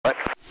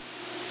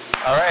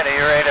All right, are you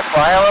ready to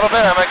fly a little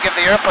bit? I'm going to give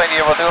the airplane to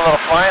you. We'll do a little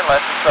flying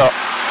lesson. So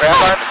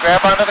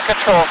grab onto the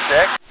control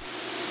stick.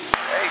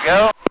 There you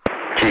go.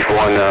 Chief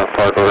 1,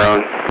 park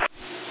around.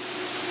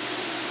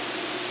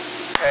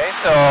 Okay,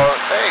 so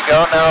there you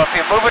go. Now if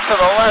you move it to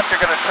the left, you're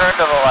going to turn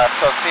to the left.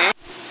 So see?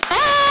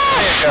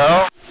 There you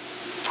go.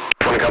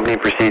 20 company,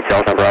 proceed,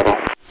 Delta Bravo.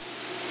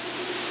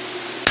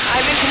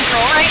 I'm in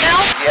control right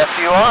now? Yes,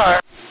 you are.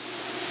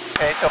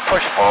 Okay, so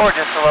push forward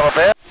just a little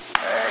bit.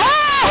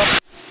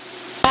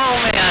 Oh,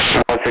 man.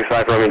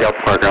 165, Romeo Delta,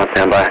 park around,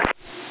 standby.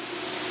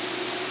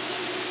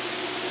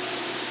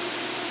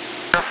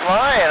 You're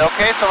flying.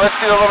 Okay, so let's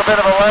do a little bit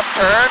of a left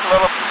turn.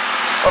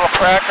 Little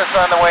practice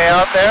on the way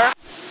out there.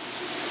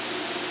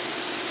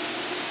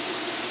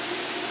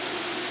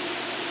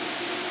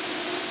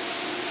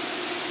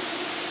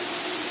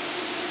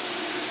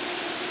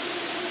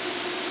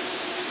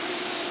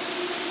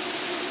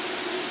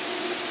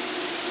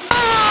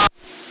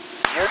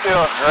 You're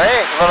doing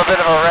great. A little bit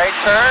of a right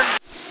turn.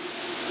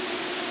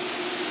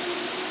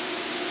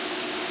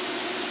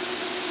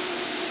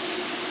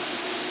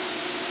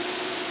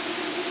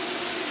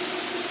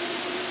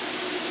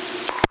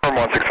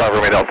 165,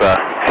 Romeo Delta,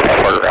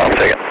 park around,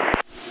 take it.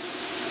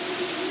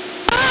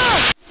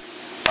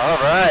 All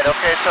right.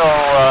 Okay, so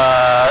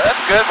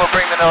that's good. We'll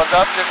bring the nose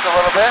up just a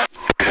little bit.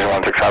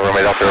 165,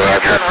 Romeo Delta, You're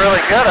roger. doing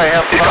really good. I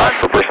have fun.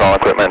 For personal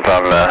equipment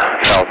on the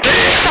South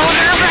Bay. So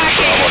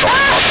nerve-wracking.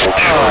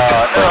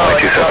 No,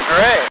 you're doing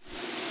great.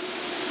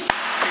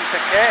 Piece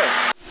of cake.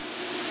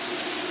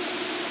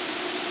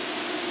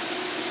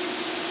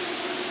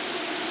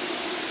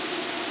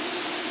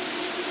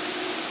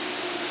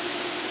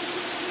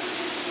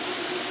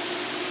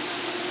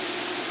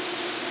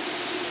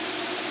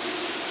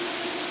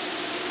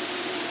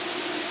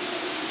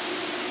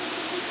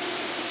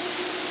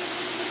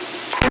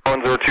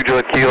 Two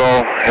Juliet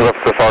Kilo, he left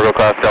the Fargo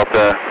class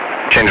Delta,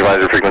 change of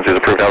visor frequency is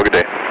approved, have a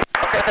good day.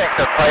 Okay, thanks.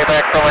 I'll fly you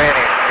back for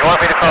landing. You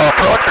want me to call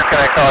approach or can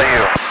I call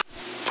you?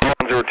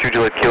 102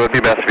 Juliet Kilo, it'd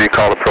be best if you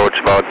called approach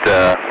about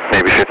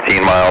maybe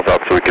 15 miles out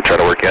so we could try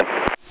to work in.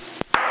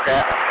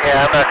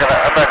 Yeah, I'm not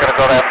gonna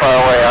go that far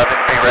away. I'll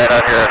just be right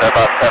out here at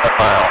about 7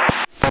 miles.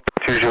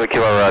 2 Juliet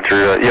Kilo,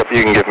 roger. Yep,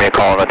 you can give me a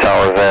call on the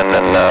tower then,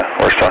 and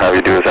worst I'll have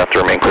you do is have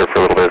to remain clear for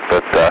a little bit,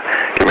 but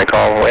give me a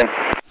call and we'll in.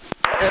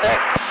 Okay,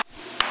 thanks.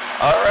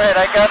 All right,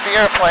 I got the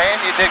airplane.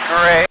 You did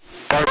great.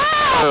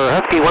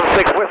 Husky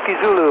 16 Whiskey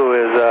Zulu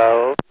is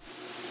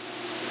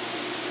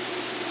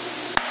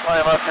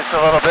Climb up just a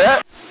little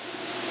bit.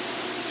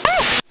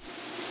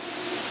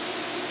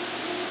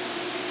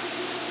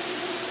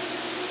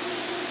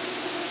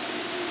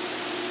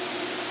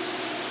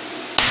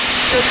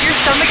 Does your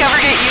stomach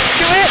ever get used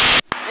to it?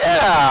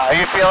 Yeah, are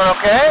you feeling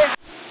okay?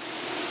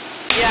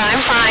 Yeah, I'm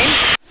fine.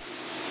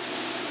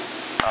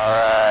 All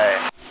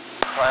right,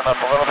 climb up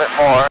a little bit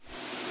more.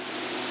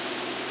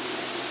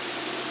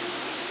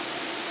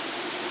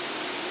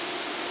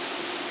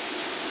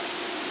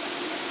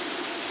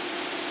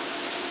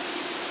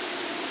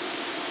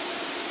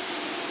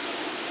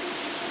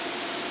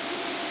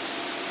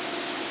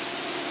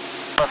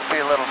 Must be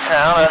a little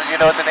town. You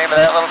know what the name of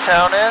that little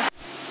town is?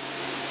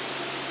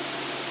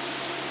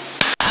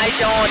 I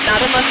don't,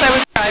 not unless I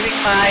was driving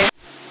by.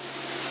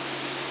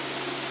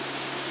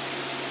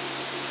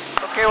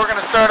 Okay, we're going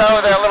to start out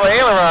with that little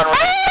aileron roll.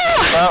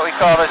 Well, we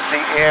call this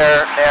the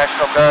Air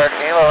National Guard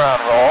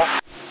aileron roll.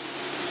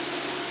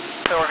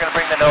 So we're going to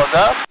bring the nose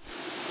up.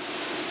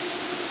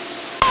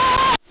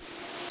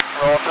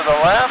 Roll to the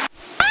left.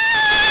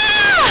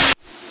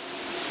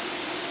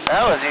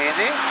 That was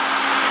easy.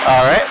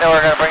 All right, then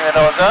we're going to bring the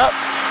nose up.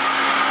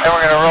 And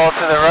we're going to roll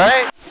to the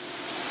right.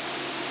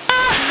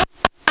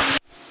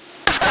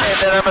 And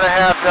then I'm going to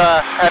have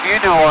you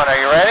do one. Are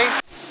you ready?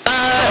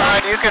 Come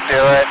on, you can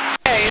do it.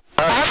 Okay.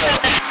 I'm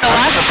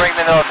going to bring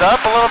the nose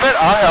up a little bit.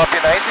 I'll help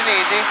you, nice and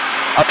easy.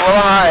 Up a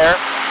little higher.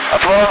 Up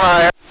a little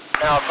higher.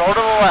 Now go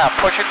to the left.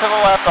 Push it to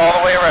the left all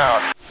the way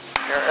around.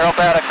 You're an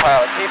aerobatic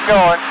pilot. Keep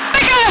going.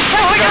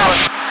 Oh my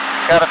gosh.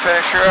 Got to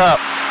finish her up.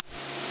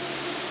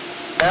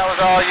 That was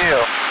all you.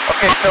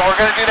 Okay, so we're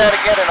going to do that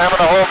again, and I'm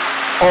going to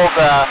hold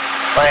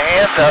my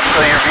hands up so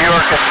your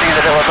viewer can see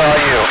that it was all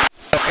you.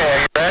 Okay,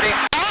 are you ready?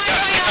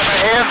 Got my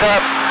hands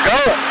up.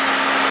 Go.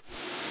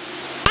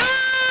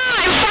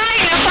 I'm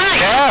fine.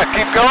 Yeah,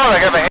 keep going.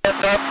 I got my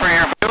hands up for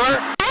your viewer.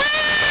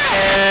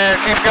 And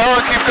keep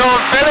going.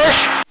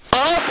 Finish.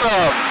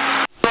 Awesome.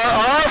 You're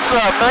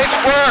awesome. Nice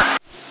work.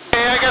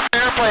 Okay, I got the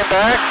airplane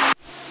back.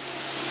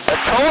 I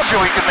told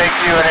you we could make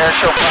you an air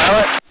show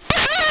pilot.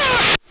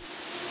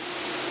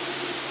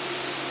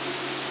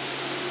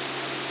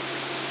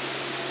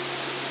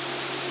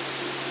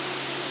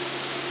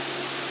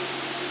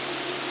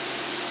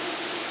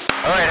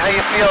 All right, how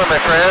you feeling, my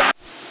friend?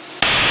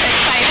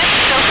 Excited?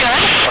 Still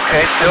good?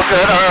 Okay, still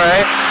good, all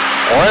right.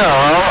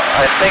 Well,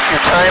 I think your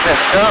time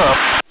has come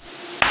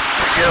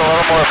to get a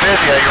little more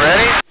busy. Are you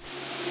ready?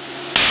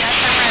 Yes,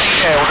 I'm ready.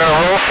 Okay, we're going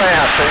to roll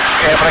fast.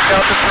 Okay, I'm going to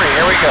count to 3.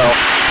 Here we go.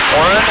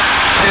 1,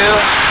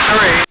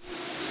 2, 3.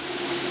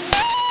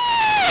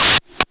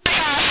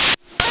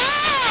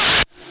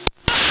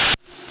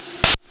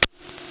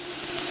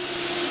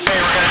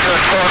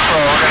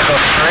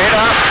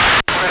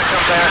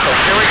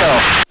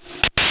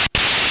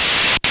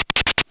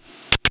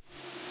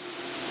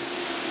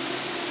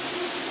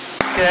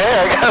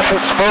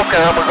 smoke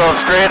on. We're going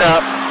straight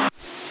up.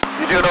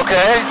 You doing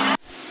okay?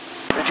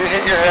 Did you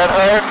hit your head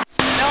hard?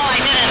 No, I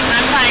didn't.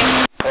 I'm fine.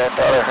 I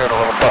thought I heard a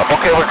little bump.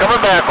 Okay, we're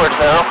coming backwards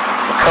now.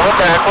 We're coming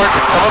backwards.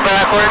 We're coming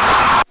backwards.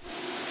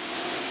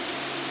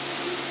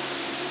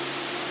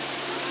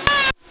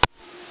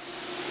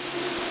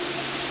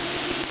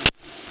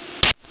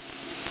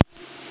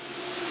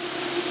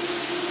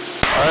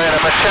 All right,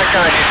 I'm gonna check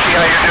on you. See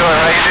how you're doing.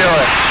 How you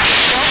doing?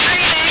 Still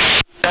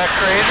breathing. Is that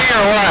crazy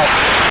or what?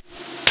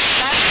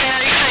 That's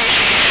very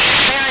crazy.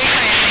 Very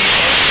crazy.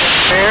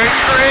 Very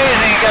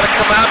crazy. You gotta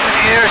come out to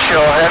the air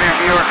show. Have your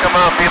viewer come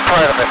out and be a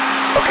part of it.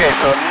 Okay,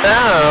 so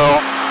now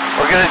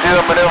we're gonna do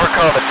a maneuver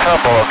called a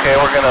tumble. Okay,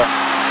 we're gonna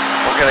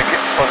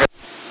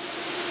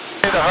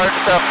do the hard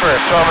stuff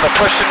first. So I'm gonna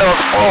push the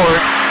nose forward.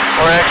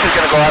 We're actually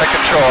gonna go out of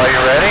control. Are you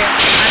ready?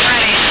 I'm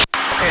ready.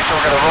 Okay, so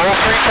we're gonna roll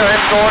 3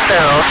 times going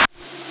down.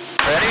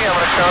 Ready? I'm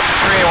gonna count to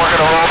 3 and we're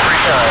gonna roll 3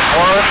 times.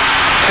 1,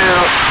 2,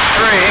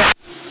 3.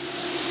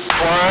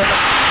 1,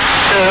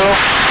 2,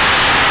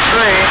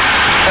 3.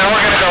 Now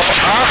we're gonna go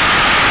up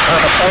on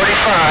the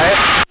 45.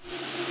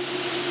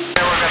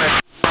 And we're gonna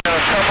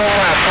tumble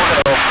left.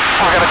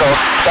 We're gonna go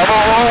double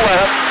roll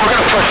left. We're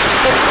gonna push the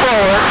stick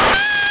forward.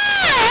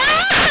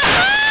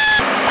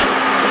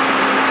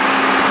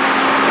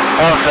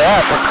 How's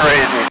that for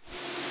crazy?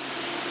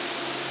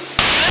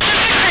 This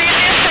is the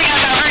craziest thing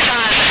I've ever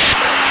done.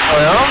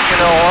 Well, you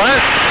know what?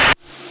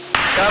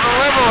 Gotta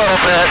live a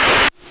little bit.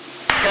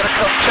 Gotta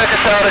come check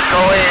us out at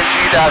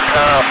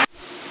goang.com.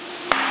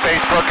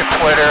 Facebook and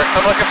Twitter.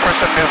 I'm looking for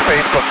some new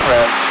Facebook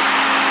friends.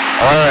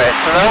 Alright,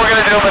 so now we're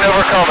going to do a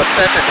maneuver called a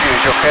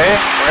centrifuge, okay?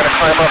 We're going to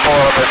climb up a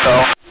little bit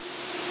though.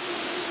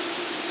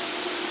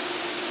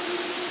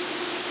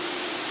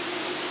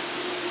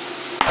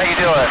 How you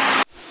doing?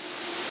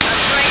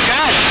 I'm doing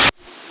good.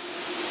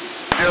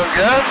 Doing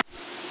good?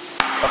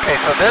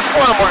 Okay, so this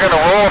one we're going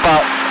to roll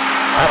about,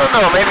 I don't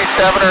know, maybe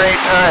 7 or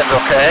 8 times,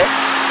 okay?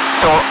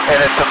 So, and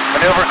it's a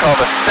maneuver called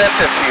a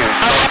centrifuge.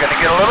 So we're going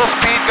to get a little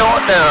speed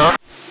going down.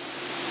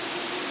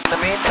 In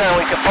the meantime,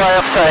 we can fly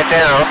upside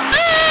down.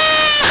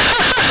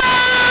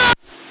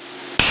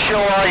 Show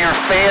all your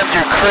fans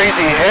your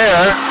crazy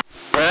hair,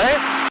 right?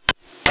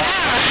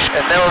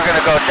 And then we're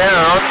gonna go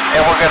down,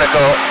 and we're gonna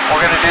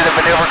do the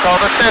maneuver called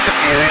a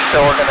centrifuge.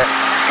 So we're gonna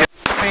get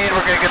the speed,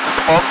 we're gonna get the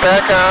smoke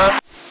back on.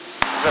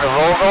 We're gonna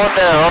roll going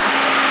down.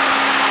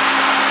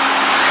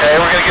 Okay,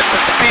 we're gonna get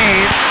some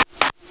speed.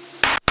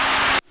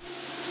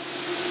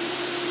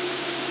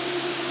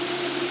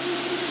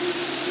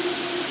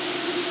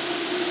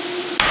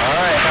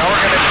 Alright, now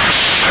we're gonna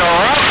go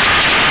up.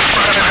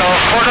 We're gonna go a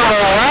quarter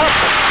roll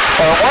left,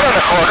 or 1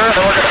 1/4, and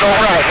then we're gonna go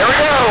right. Here we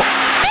go!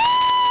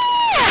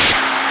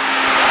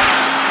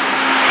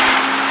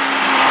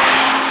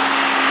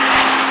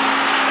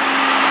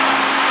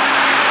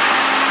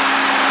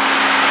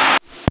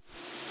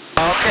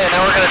 Okay,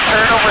 now we're gonna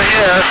turn over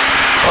here.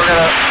 We're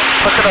gonna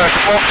look at our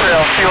smoke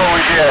trail, see what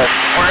we did.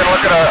 We're gonna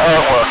look at our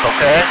artwork,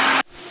 okay?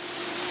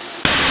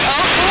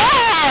 Oh,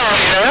 cool.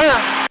 Yeah?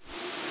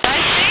 I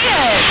see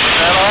it. Is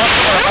that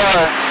awesome or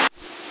what?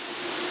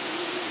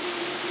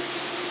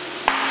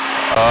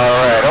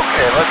 Alright,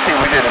 okay, let's see,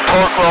 we did a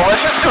torque roll.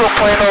 Let's just do a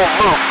plain old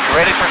loop. You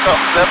ready for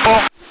something simple?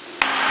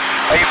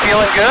 Are you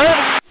feeling good?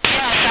 Yes,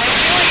 I'm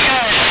feeling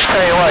good.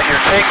 Tell you what,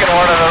 you're taking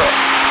one of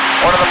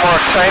the more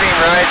exciting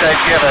rides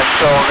I've given.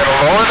 So we're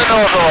gonna lower the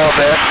nose a little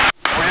bit.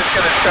 We're just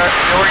gonna do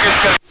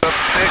a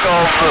big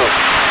old loop.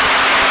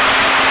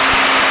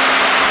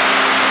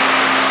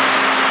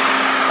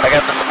 I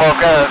got the smoke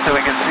on so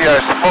we can see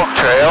our smoke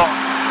trail.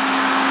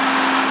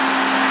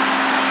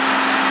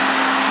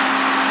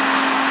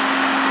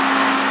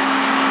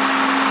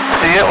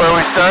 See it where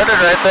we started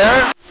right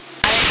there?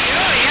 I do,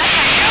 yes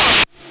I do.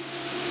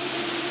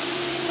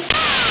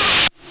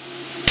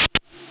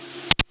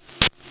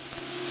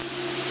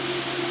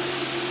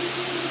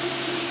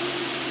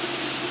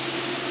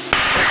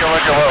 Take a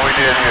look at what we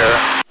did here.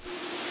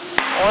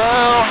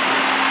 Well,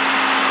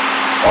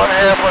 one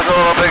half was a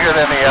little bigger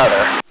than the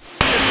other.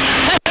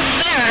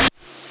 There.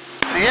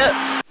 See it?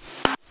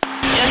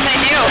 Yes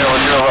I do. Yeah, we'll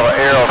do a little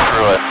arrow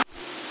through it.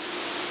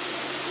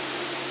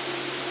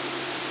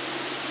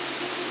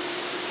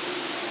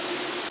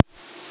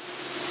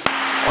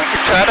 We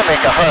can try to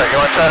make a heart. You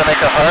want to try to make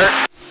a heart?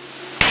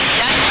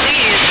 Yes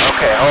please.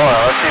 Okay, hold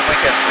on. Let's see if we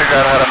can figure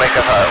out how to make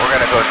a heart. We're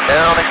going to go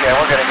down again.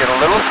 We're going to get a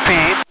little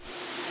speed.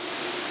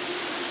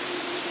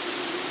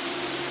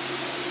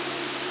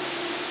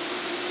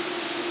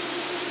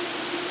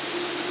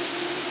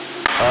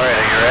 Alright,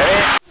 are you ready?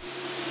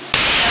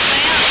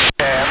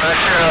 Okay, I'm not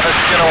sure how this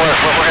is going to work,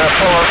 but we're going to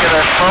get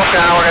our smoke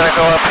down. We're going to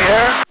go up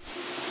here.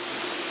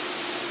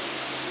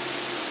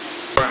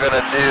 We're going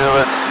to do,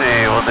 let's see,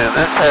 we'll do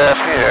this half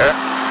here.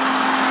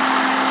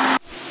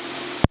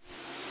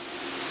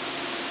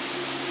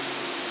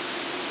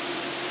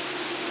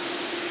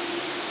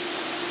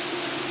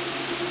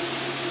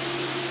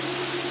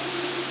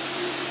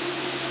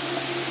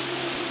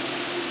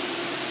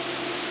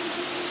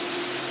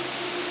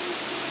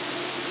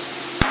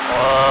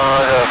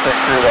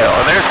 Through that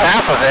one. There's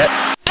half of it.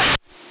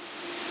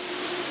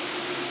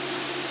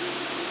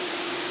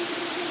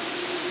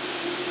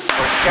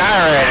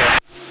 Alrighty.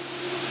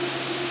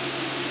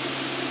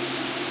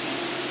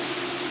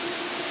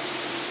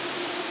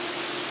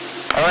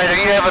 Alright,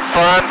 are you having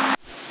fun?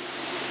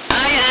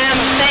 I am.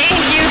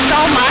 Thank you so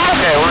much.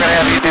 Okay, we're going to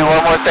have you do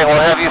one more thing.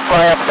 We'll have you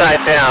fly upside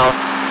down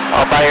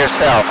all by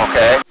yourself,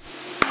 okay?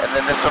 And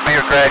then this will be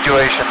your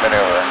graduation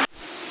maneuver.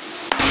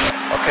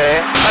 Okay?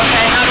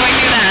 Okay, how do I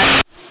do that?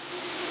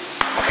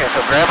 Okay,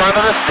 so grab onto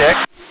the stick.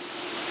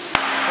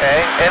 Okay,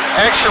 and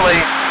actually,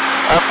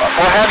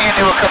 we'll have you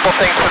do a couple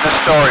things for the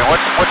story.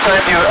 What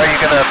time are you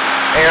going to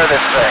air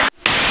this thing?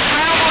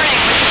 Tomorrow morning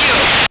with you.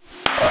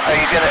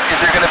 Is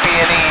there going to be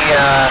any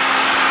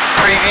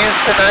previews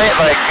tonight,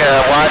 like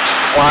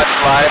watch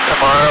live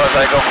tomorrow as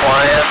I go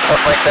flying,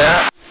 something like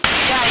that?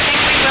 Yeah, I think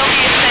we will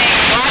be saying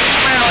watch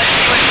tomorrow and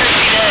see what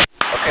Kristi did.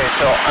 Okay,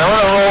 so I want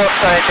to roll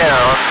upside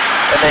down,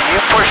 and then you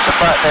push the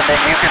button, and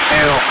then you can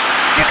do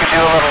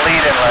a little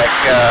lead-in, like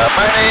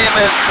my name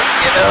is,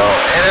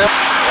 and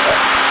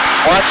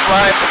watch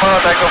live tomorrow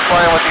as I go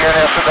flying with the Air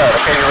National Guard.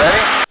 Okay, you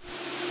ready?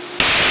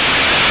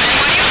 And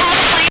what do you call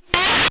the plane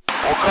then?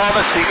 We'll call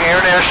this the Air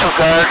National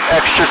Guard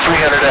Extra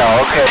 300L.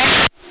 Okay.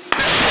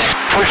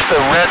 Push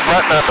the red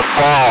button on the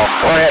ball.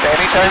 Go ahead,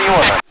 anytime you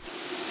want.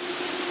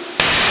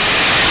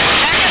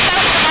 Check us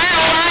out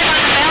tomorrow live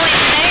on the Valley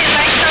today as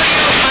I show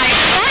you my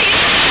flight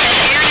as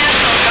Air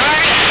National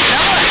Guard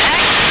Double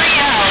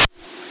X3L.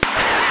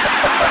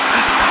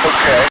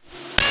 Okay.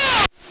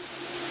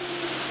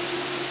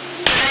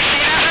 Did I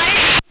say that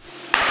right?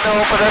 No,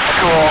 but that's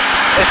cool.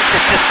 It's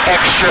just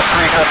Extra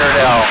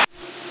 300L.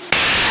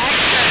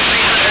 Extra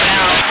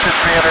 300L. Extra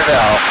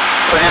 300L.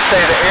 So just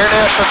say the Air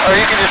National, or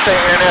you can just say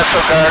Air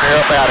National Guard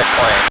Aerobatic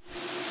plane.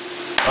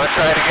 Want to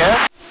try it again?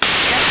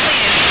 Yes,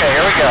 please. Okay,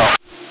 here we go.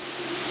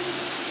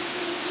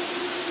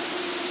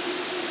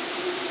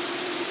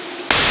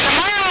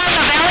 Tomorrow on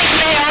the Valley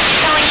today, I'll be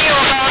telling you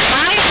about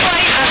my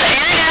flight of the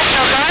Air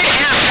National Guard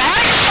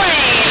Aerobatic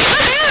plane.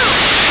 Woohoo!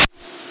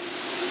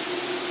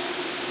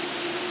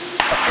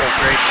 Okay,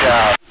 great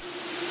job.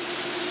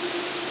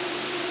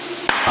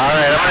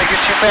 Alright, I'm going to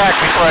get you back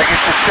before I get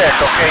you sick,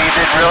 okay? You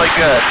did really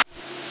good.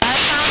 That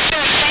sounds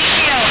good. Thank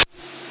you.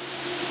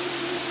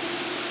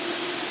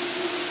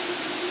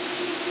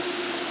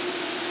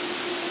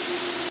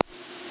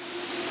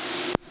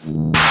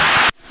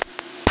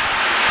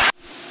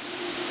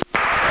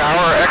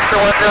 Tower Extra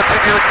 102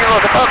 kilo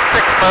is about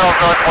 6 miles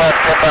northwest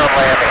inbound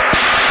landing.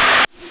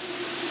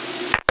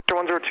 Extra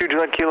 102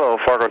 Juliet Kilo,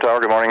 Fargo Tower,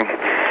 good morning.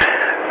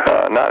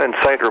 Not in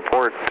sight,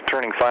 report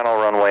turning final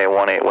runway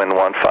 18, wind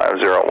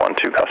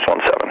 15012, gust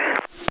 17.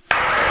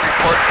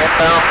 Report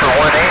inbound for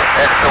 18,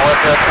 Extra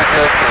 102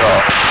 Juliet Kilo.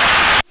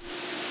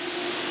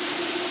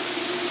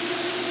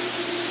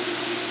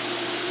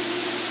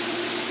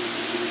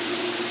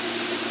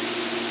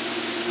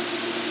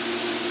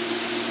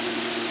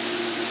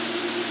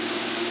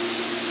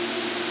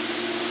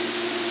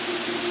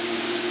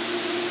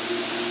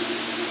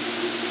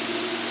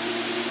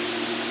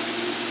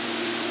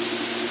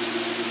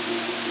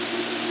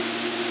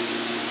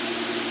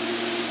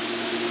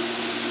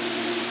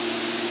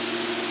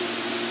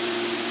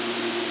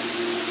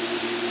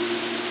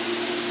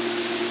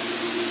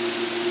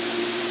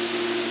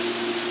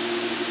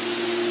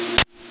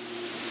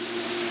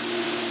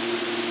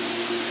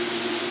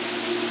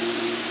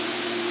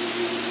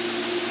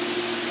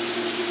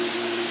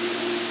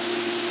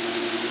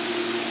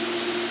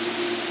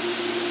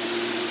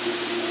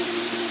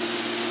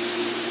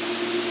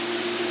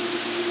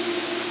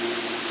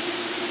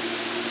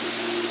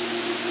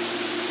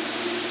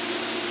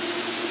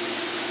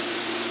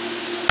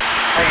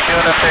 How you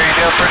doing up there? You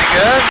doing pretty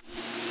good?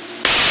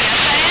 Yes,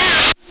 I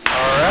am.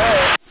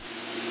 Alright.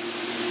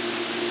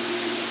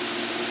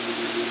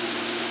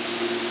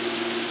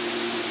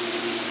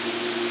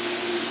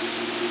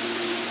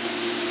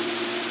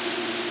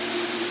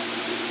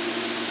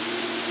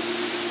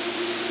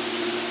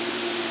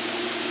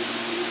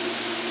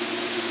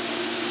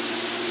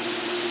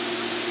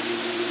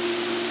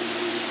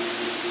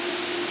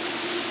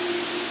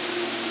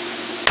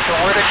 So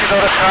where did you go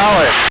to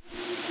college?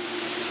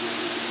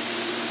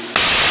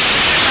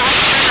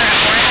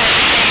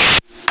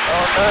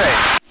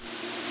 Nice.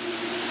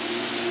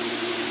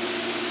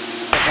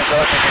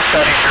 Did you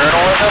study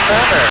journalism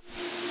then, or?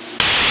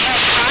 Yes,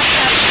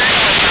 broadcast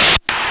journalism.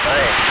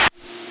 Nice.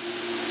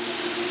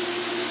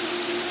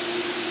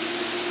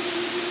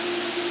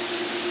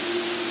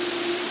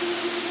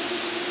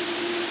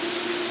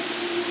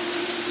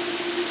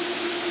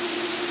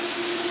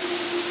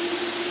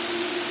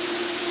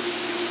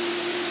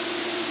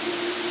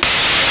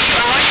 You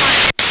always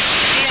wanted to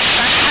be a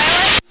stunt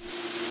pilot?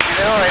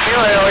 I knew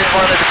I always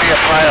wanted to be a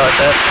pilot,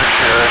 that's for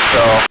sure,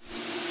 so.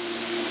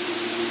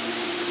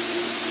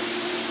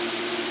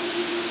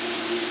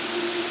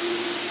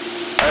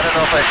 I don't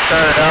know if I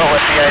started out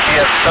with the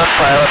idea of stunt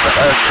pilot, but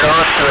I was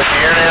drawn to it. The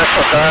Air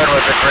National Guard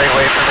was a great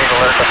way for me to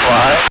learn to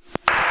fly.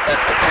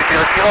 That's the 2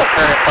 Juliet Kilo,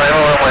 turning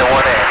final runway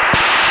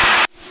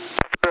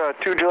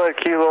 18. 2 Juliet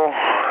Kilo,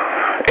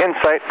 in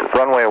sight,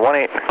 runway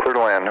 18, clear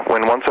to land,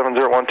 wind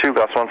 17012,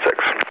 gust 16.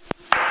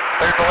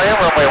 Cleared to land,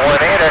 runway 18,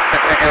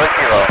 exit 3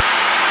 kilo.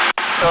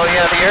 So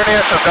yeah, the Air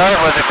National Guard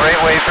was a great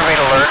way for me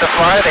to learn to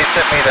fly. They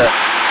sent me to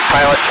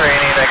pilot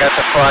training. I got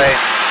to fly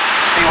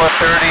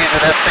C-130s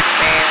and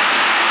F-16s.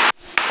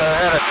 So I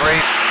had a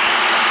great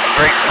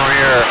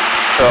career.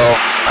 So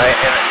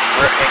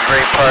in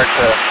great part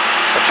to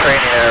the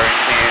training I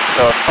received.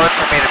 So it's fun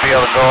for me to be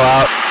able to go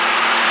out,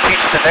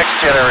 teach the next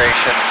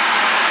generation,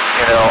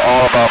 you know,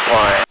 all about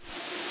flying.